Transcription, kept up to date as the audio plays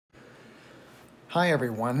Hi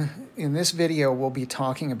everyone. In this video we'll be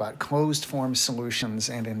talking about closed form solutions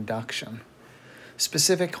and induction.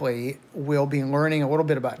 Specifically, we'll be learning a little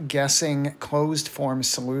bit about guessing closed form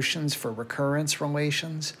solutions for recurrence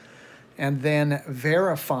relations and then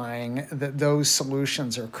verifying that those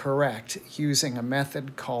solutions are correct using a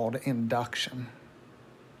method called induction.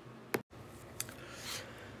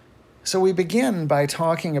 So we begin by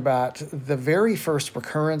talking about the very first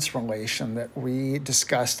recurrence relation that we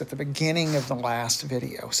discussed at the beginning of the last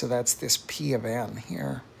video. So that's this P of n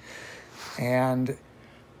here. And,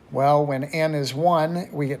 well, when n is 1,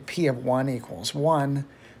 we get P of 1 equals 1.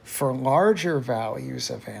 For larger values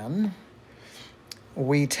of n,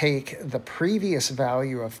 we take the previous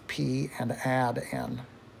value of P and add n.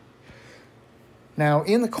 Now,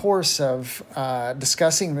 in the course of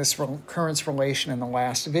discussing this recurrence relation in the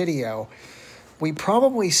last video, we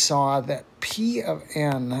probably saw that P of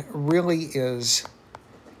n really is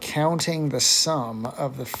counting the sum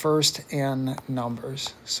of the first n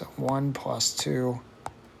numbers. So 1 plus 2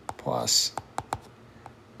 plus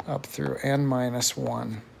up through n minus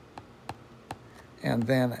 1, and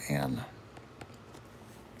then n.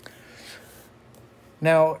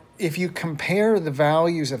 Now, if you compare the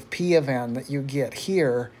values of P of n that you get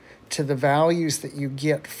here to the values that you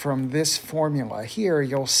get from this formula here,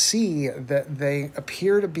 you'll see that they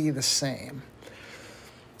appear to be the same.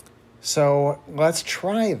 So let's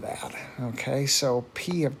try that. Okay, so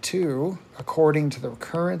P of 2, according to the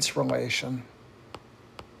recurrence relation,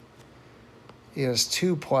 is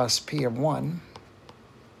 2 plus P of 1.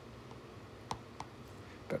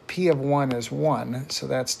 But P of 1 is 1, so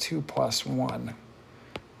that's 2 plus 1.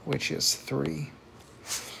 Which is 3.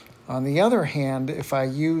 On the other hand, if I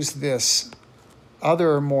use this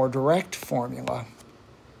other more direct formula,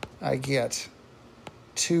 I get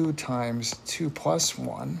 2 times 2 plus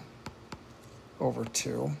 1 over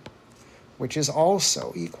 2, which is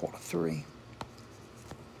also equal to 3.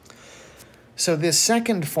 So this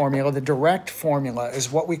second formula, the direct formula,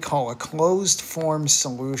 is what we call a closed form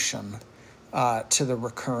solution to the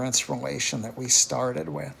recurrence relation that we started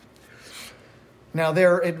with. Now,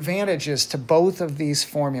 there are advantages to both of these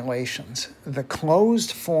formulations. The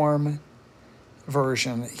closed form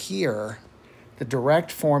version here, the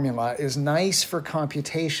direct formula, is nice for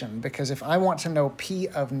computation because if I want to know P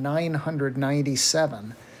of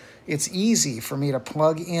 997, it's easy for me to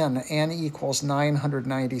plug in n equals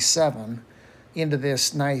 997 into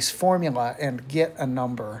this nice formula and get a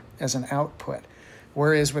number as an output.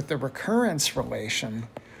 Whereas with the recurrence relation,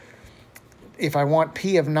 if I want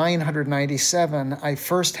P of 997, I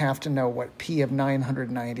first have to know what P of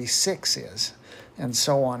 996 is, and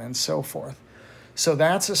so on and so forth. So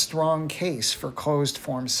that's a strong case for closed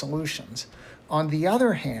form solutions. On the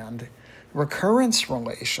other hand, recurrence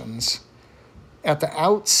relations at the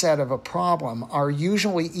outset of a problem are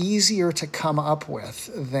usually easier to come up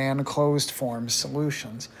with than closed form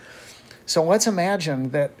solutions. So let's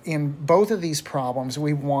imagine that in both of these problems,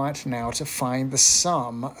 we want now to find the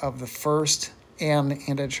sum of the first n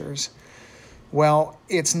integers. Well,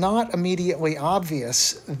 it's not immediately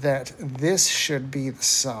obvious that this should be the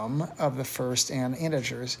sum of the first n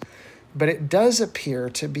integers, but it does appear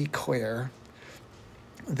to be clear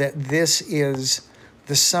that this is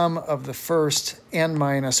the sum of the first n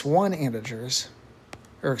minus 1 integers,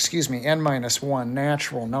 or excuse me, n minus 1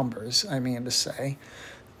 natural numbers, I mean to say,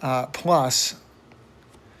 plus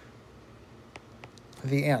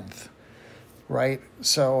the nth, right?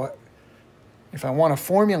 So if I want a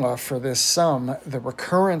formula for this sum, the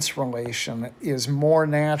recurrence relation is more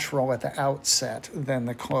natural at the outset than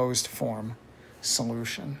the closed form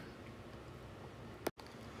solution.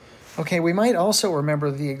 Okay, we might also remember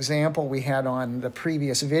the example we had on the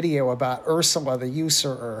previous video about Ursula the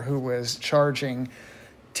usurer, who was charging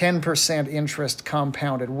 10% interest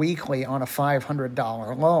compounded weekly on a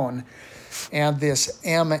 $500 loan. And this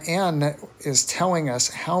MN is telling us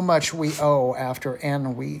how much we owe after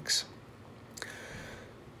n weeks.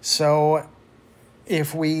 So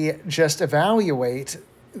if we just evaluate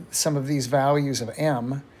some of these values of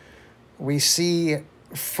m, we see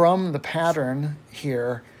from the pattern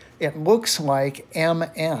here, it looks like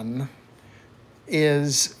mn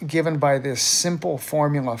is given by this simple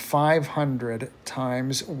formula 500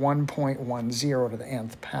 times 1.10 to the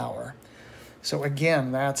nth power. So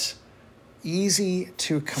again, that's easy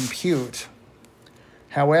to compute.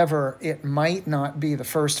 However, it might not be the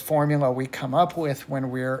first formula we come up with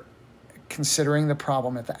when we're considering the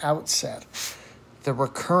problem at the outset. The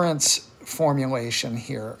recurrence formulation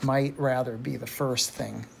here might rather be the first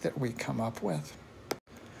thing that we come up with.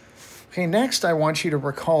 Okay, next I want you to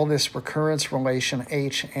recall this recurrence relation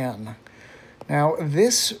Hn. Now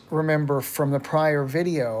this, remember from the prior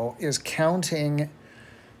video, is counting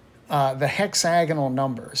the hexagonal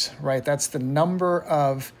numbers, right? That's the number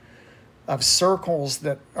of circles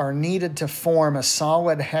that are needed to form a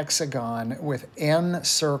solid hexagon with n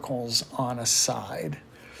circles on a side.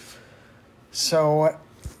 So,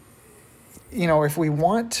 you know, if we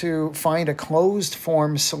want to find a closed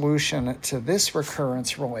form solution to this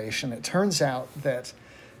recurrence relation, it turns out that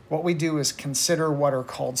what we do is consider what are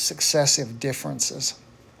called successive differences.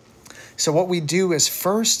 So what we do is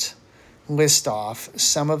first list off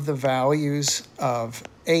some of the values of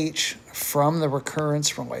h from the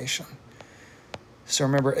recurrence relation. So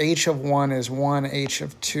remember, h of 1 is 1, h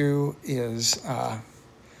of 2 is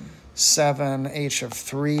 7, h of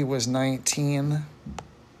 3 was 19.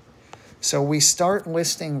 So we start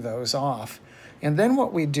listing those off. And then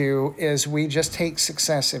what we do is we just take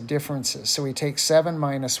successive differences. So we take 7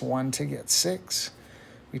 minus 1 to get 6.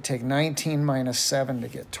 We take 19 minus 7 to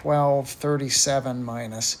get 12, 37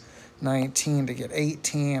 minus 19 to get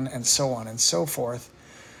 18, and so on and so forth.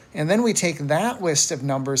 And then we take that list of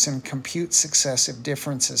numbers and compute successive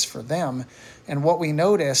differences for them. And what we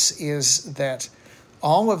notice is that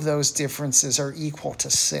all of those differences are equal to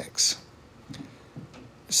 6.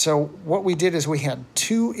 So what we did is we had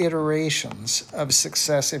 2 iterations of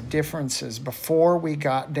successive differences before we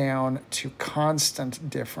got down to constant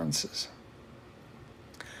differences.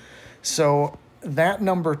 So that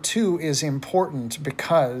number 2 is important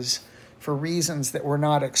because, for reasons that we're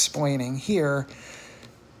not explaining here,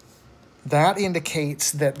 that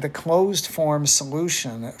indicates that the closed form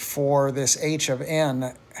solution for this h of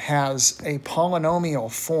n has a polynomial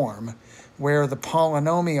form where the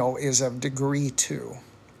polynomial is of degree 2.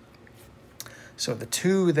 So the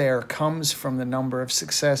 2 there comes from the number of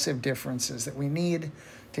successive differences that we need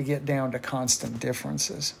to get down to constant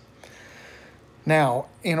differences. Now,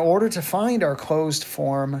 in order to find our closed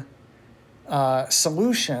form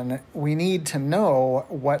solution, we need to know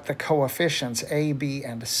what the coefficients a, b,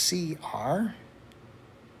 and c are.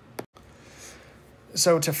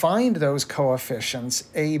 So to find those coefficients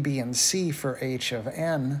a, b, and c for h of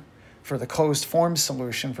n, for the closed form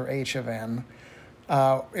solution for h of n,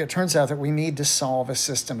 it turns out that we need to solve a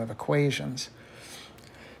system of equations.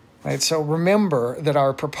 Right, so remember that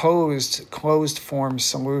our proposed closed form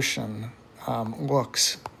solution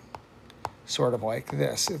looks sort of like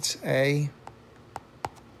this. It's a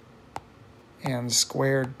n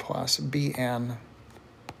squared plus bn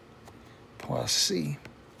plus c.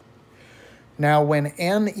 Now when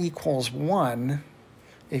n equals 1,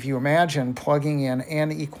 if you imagine plugging in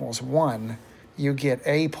n equals 1, you get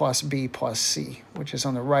a plus b plus c, which is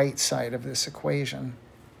on the right side of this equation.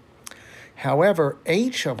 However,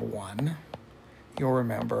 h of 1, you'll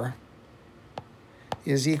remember,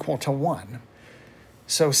 is equal to 1.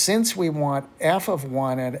 So since we want f of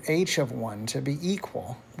 1 and h of 1 to be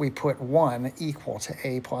equal, we put 1 equal to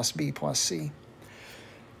a plus b plus c.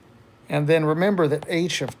 And then remember that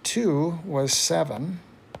h of 2 was 7.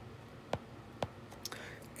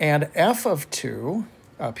 And f of 2,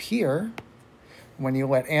 up here, when you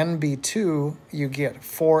let n be 2, you get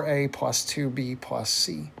 4a plus 2b plus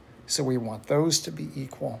c. So we want those to be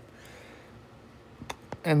equal.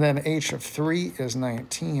 And then h of 3 is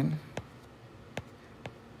 19.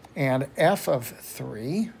 And f of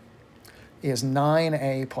 3 is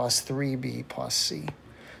 9a plus 3b plus c.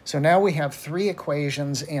 So now we have 3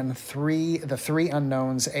 equations in the 3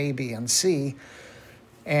 unknowns a, b, and c.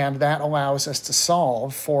 And that allows us to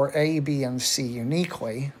solve for a, b, and c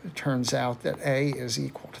uniquely. It turns out that a is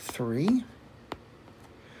equal to 3.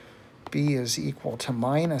 B is equal to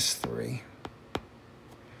minus 3.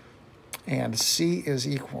 And c is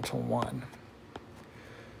equal to 1.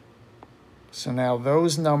 So now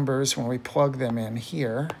those numbers, when we plug them in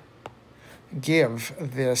here, give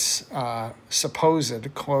this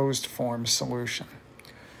supposed closed form solution.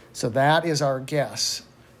 So that is our guess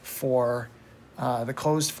for the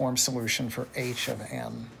closed form solution for h of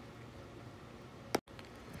n.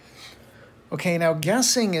 Okay, now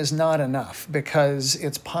guessing is not enough because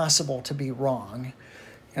it's possible to be wrong.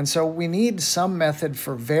 And so we need some method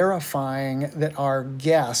for verifying that our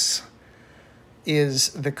guess is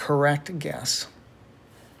the correct guess.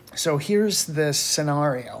 So here's this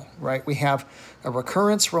scenario, right? We have a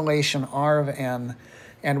recurrence relation R of n,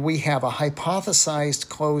 and we have a hypothesized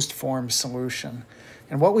closed form solution.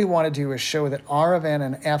 And what we want to do is show that R of n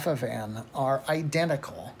and f of n are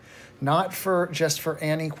identical, not just for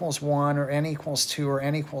n equals 1 or n equals 2 or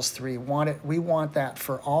n equals 3. We want that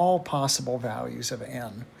for all possible values of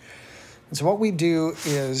n. And so what we do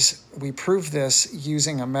is we prove this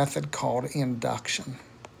using a method called induction.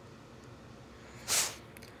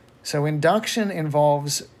 So induction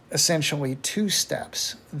involves essentially two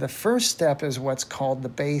steps. The first step is what's called the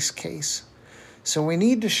base case. So we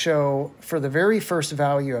need to show for the very first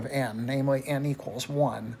value of n, namely n equals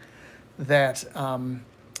 1, that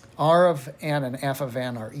r of n and f of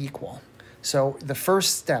n are equal. So the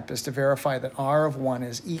first step is to verify that r of 1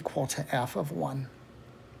 is equal to f of 1.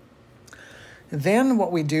 Then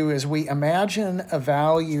what we do is we imagine a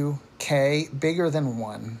value k bigger than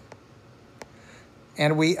 1.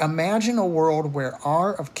 And we imagine a world where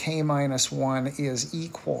r of k minus 1 is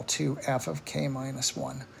equal to f of k minus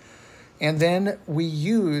 1. And then we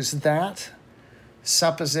use that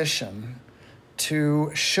supposition to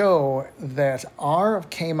show that r of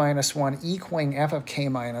k minus 1 equaling f of k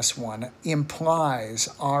minus 1 implies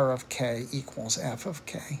r of k equals f of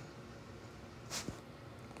k.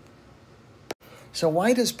 So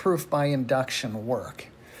why does proof by induction work?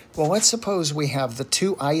 Well, let's suppose we have the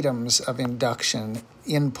two items of induction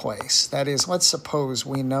in place. That is, let's suppose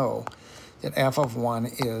we know that f of 1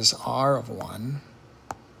 is r of 1,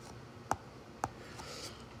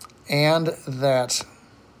 and that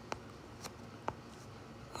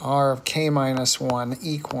r of k minus 1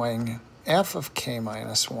 equaling f of k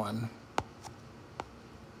minus 1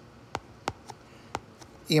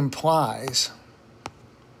 implies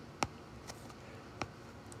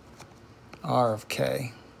r of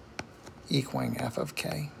k equaling f of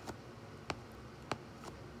k.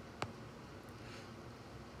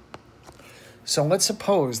 So let's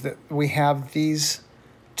suppose that we have these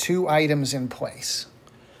two items in place.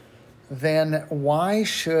 Then why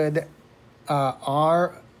should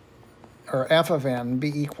r or f of n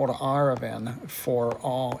be equal to r of n for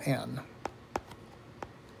all n?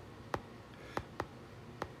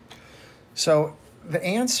 So the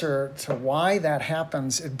answer to why that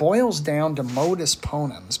happens, it boils down to modus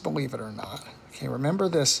ponens, believe it or not. Okay, remember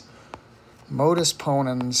this modus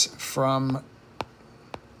ponens from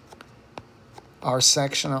our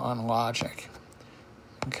section on logic.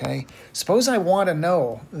 Okay, suppose I want to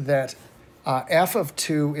know that f of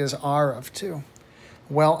 2 is r of 2.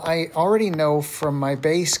 Well, I already know from my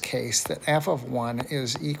base case that f of 1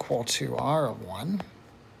 is equal to r of 1.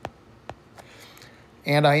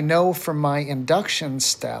 And I know from my induction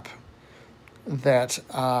step that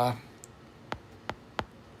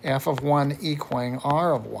f of 1 equaling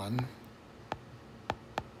r of 1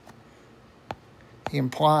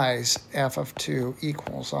 implies f of 2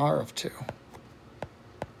 equals r of 2.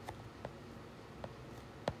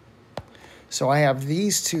 So I have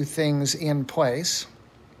these two things in place.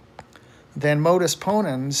 Then modus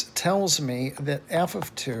ponens tells me that f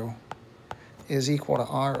of 2 is equal to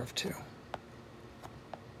r of 2.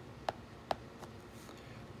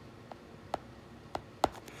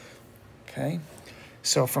 Okay,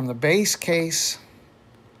 so from the base case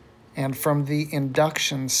and from the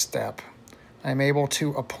induction step, I'm able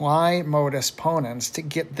to apply modus ponens to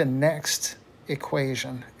get the next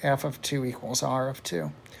equation, f of 2 equals r of 2.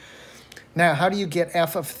 Now, how do you get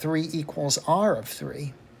f of 3 equals r of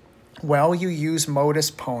 3? Well, you use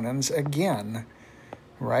modus ponens again,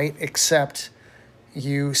 right? Except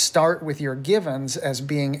you start with your givens as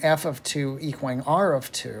being f of 2 equaling r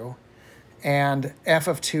of 2, and f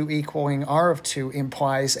of 2 equaling r of 2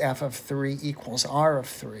 implies f of 3 equals r of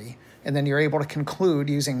 3. And then you're able to conclude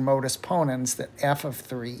using modus ponens that f of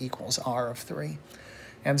 3 equals r of 3.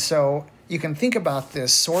 And so you can think about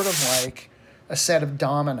this sort of like a set of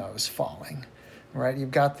dominoes falling, right? You've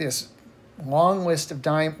got this long list of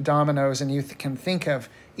dominoes, and you can think of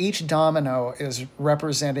each domino is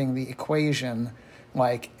representing the equation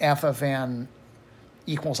like f of n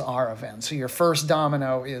equals r of n. So your first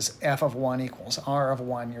domino is f of 1 equals r of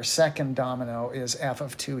 1. Your second domino is f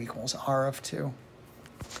of 2 equals r of 2.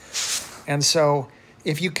 And so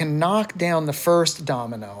if you can knock down the first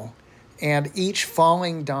domino, and each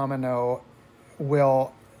falling domino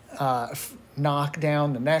will knock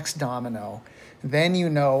down the next domino, then you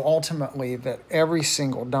know ultimately that every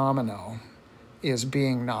single domino is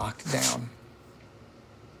being knocked down.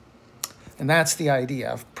 And that's the idea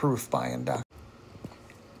of proof by induction.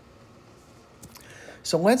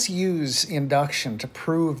 So let's use induction to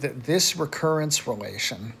prove that this recurrence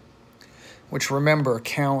relation, which remember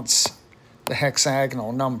counts the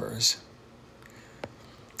hexagonal numbers,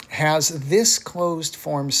 has this closed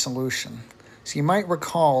form solution. So you might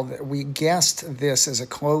recall that we guessed this as a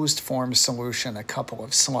closed form solution a couple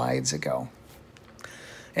of slides ago.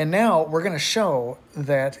 And now we're going to show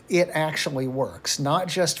that it actually works, not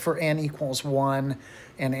just for n equals 1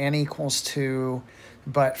 and n equals 2,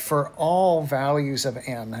 but for all values of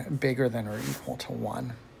n bigger than or equal to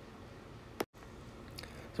 1.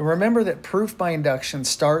 So remember that proof by induction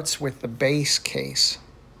starts with the base case.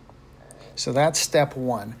 So that's step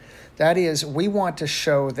one. That is, we want to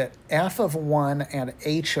show that f of 1 and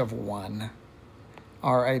h of 1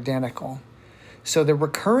 are identical. So the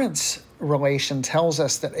recurrence relation tells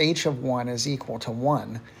us that h of 1 is equal to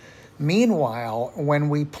 1. Meanwhile, when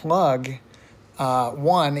we plug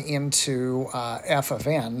 1 into f of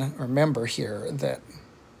n, remember here that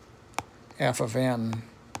f of n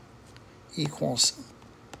equals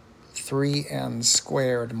 3n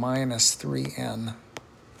squared minus 3n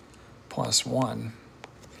plus 1.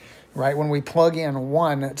 Right? When we plug in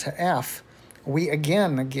 1 to f, we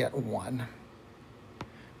again get 1.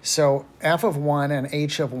 So f of 1 and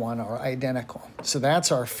h of 1 are identical. So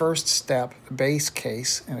that's our first step, base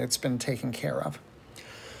case, and it's been taken care of.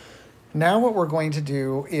 Now what we're going to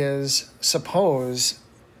do is suppose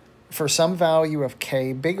for some value of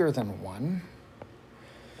k bigger than 1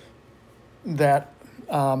 that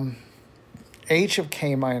h of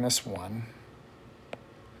k minus 1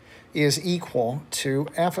 is equal to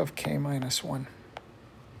f of k minus 1.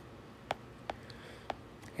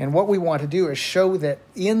 And what we want to do is show that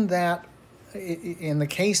in the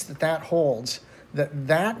case that that holds,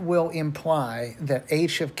 that will imply that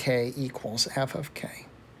h of k equals f of k.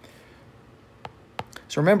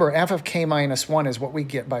 So remember, f of k minus 1 is what we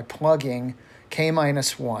get by plugging k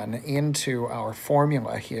minus 1 into our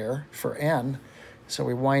formula here for n. So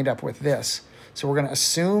we wind up with this. So we're going to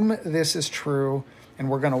assume this is true, and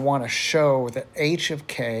we're going to want to show that h of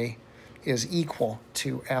k is equal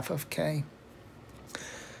to f of k.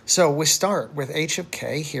 So we start with h of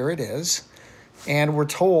k, here it is, and we're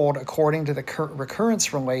told, according to the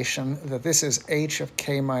recurrence relation, that this is h of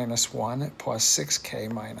k minus 1 plus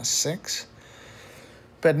 6k minus 6.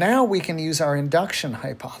 But now we can use our induction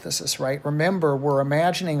hypothesis, right? Remember, we're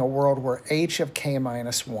imagining a world where h of k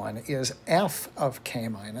minus 1 is f of k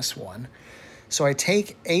minus 1. So I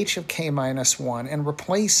take h of k minus 1 and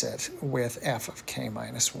replace it with f of k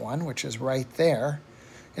minus 1, which is right there.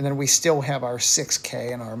 And then we still have our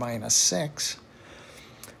 6k and our minus 6.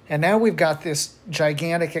 And now we've got this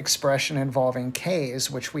gigantic expression involving k's,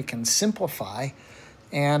 which we can simplify.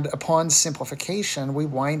 And upon simplification, we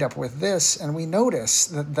wind up with this, and we notice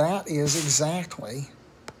that that is exactly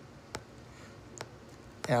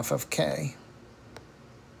f of k.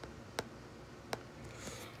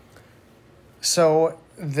 So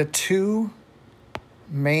the two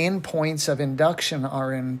main points of induction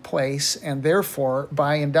are in place, and therefore,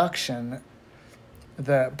 by induction,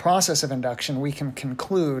 the process of induction, we can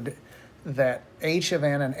conclude that h of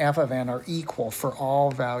n and f of n are equal for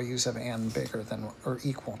all values of n bigger than or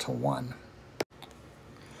equal to 1.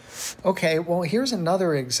 Okay, well, here's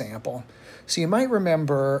another example. So you might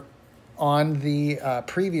remember on the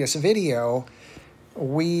previous video,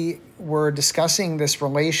 we were discussing this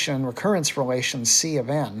relation, recurrence relation, C of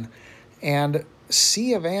n. And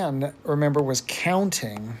C of n, remember, was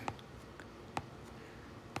counting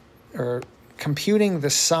or computing the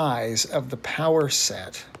size of the power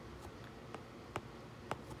set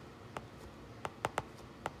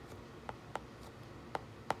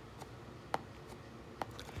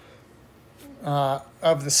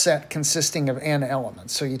of the set consisting of n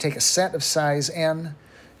elements. So you take a set of size n,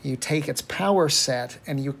 you take its power set,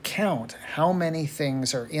 and you count how many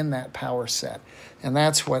things are in that power set. And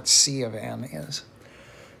that's what C of n is.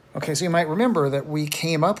 Okay, so you might remember that we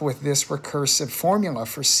came up with this recursive formula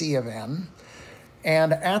for C of n.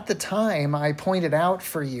 And at the time, I pointed out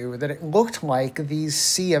for you that it looked like these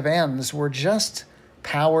C of n's were just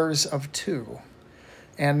powers of 2.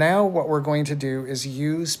 And now what we're going to do is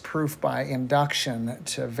use proof by induction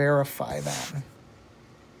to verify that.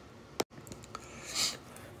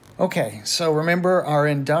 Okay, so remember, our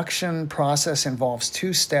induction process involves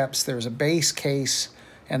 2 steps. There's a base case,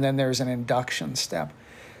 and then there's an induction step.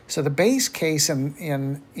 So the base case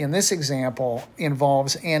in this example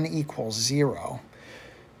involves n equals 0,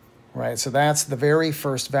 right? So that's the very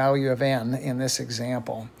first value of n in this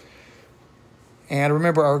example. And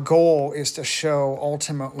remember, our goal is to show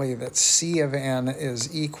ultimately that C of n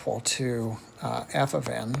is equal to f of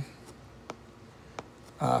n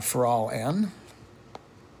for all n,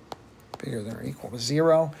 bigger than or equal to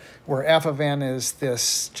 0, where f of n is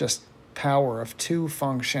this just power of 2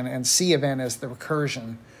 function, and C of n is the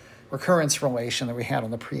recurrence relation that we had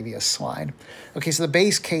on the previous slide. Okay, so the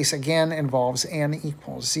base case again involves n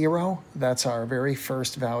equals 0. That's our very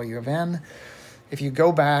first value of n. If you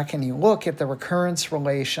go back and you look at the recurrence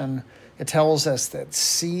relation, it tells us that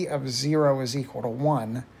C of 0 is equal to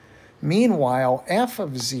 1. Meanwhile, f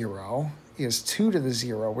of 0 is 2 to the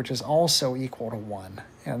 0, which is also equal to 1.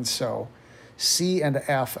 And so C and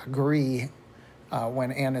f agree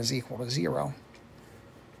when n is equal to 0.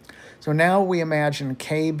 So now we imagine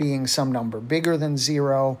k being some number bigger than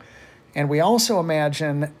 0, and we also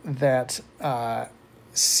imagine that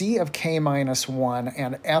c of k minus 1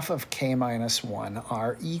 and f of k minus 1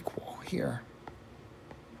 are equal here.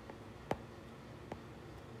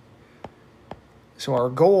 So our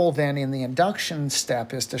goal then in the induction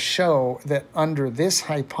step is to show that under this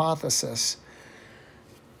hypothesis,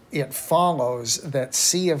 it follows that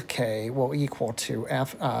c of k will equal to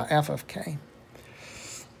f of k.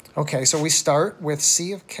 Okay, so we start with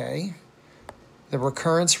c of k. The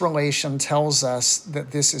recurrence relation tells us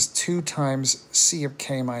that this is 2 times c of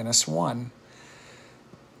k minus 1.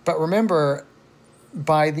 But remember,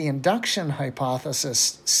 by the induction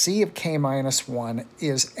hypothesis, c of k minus 1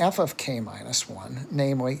 is f of k minus 1,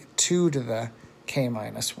 namely 2 to the k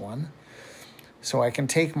minus 1. So I can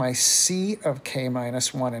take my c of k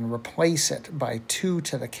minus 1 and replace it by 2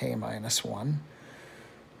 to the k minus 1.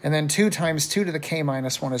 And then 2 times 2 to the k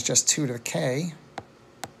minus 1 is just 2 to the k,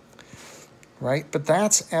 right? But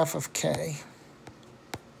that's f of k.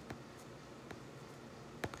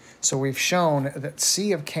 So we've shown that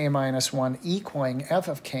c of k minus 1 equaling f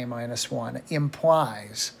of k minus 1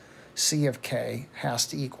 implies c of k has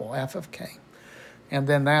to equal f of k. And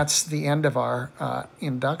then that's the end of our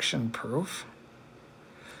induction proof.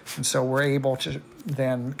 And so we're able to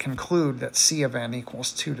then conclude that c of n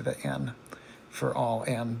equals 2 to the n for all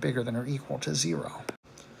n bigger than or equal to 0.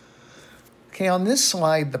 Okay, on this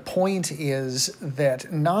slide, the point is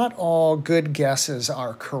that not all good guesses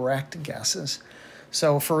are correct guesses.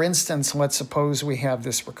 So for instance, let's suppose we have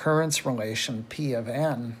this recurrence relation, P of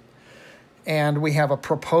n, and we have a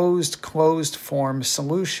proposed closed form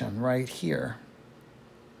solution right here.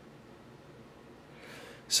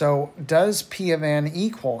 So does P of n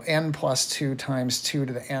equal n plus 2 times 2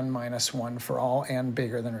 to the n minus 1 for all n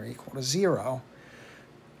bigger than or equal to 0?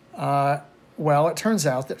 Well, it turns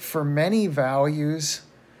out that for many values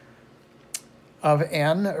of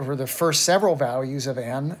n, or the first several values of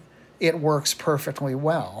n, it works perfectly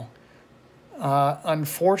well.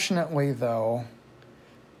 Unfortunately, though,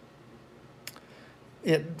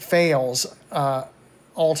 it fails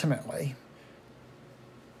ultimately,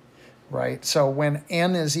 right? So when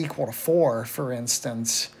n is equal to 4, for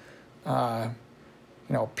instance,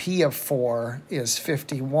 P of 4 is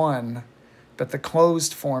 51, but the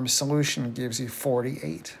closed form solution gives you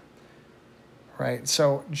 48, right?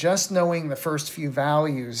 So just knowing the first few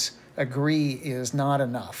values agree is not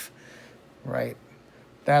enough, right?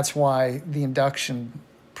 That's why the induction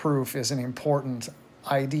proof is an important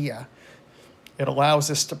idea. It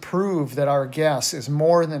allows us to prove that our guess is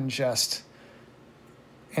more than just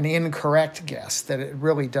an incorrect guess, that it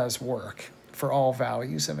really does work for all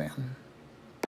values of n.